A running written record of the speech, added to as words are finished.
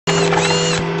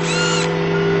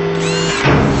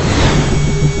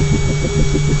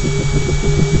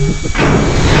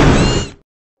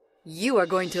You are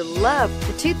going to love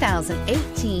the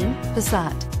 2018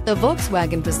 Passat. The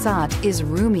Volkswagen Passat is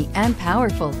roomy and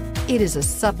powerful. It is a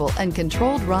supple and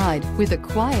controlled ride with a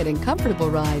quiet and comfortable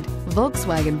ride.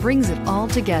 Volkswagen brings it all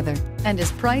together and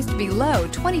is priced below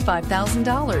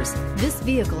 $25,000. This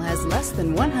vehicle has less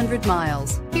than 100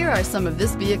 miles. Here are some of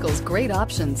this vehicle's great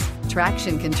options: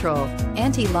 traction control,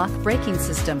 anti-lock braking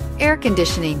system, air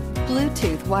conditioning,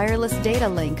 Bluetooth wireless data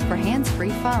link for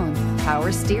hands-free phone,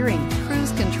 power steering,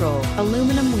 cruise control,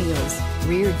 aluminum wheels,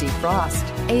 rear defrost,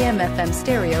 AM/FM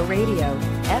stereo radio,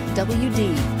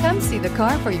 FWD. Come see the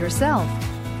car for yourself.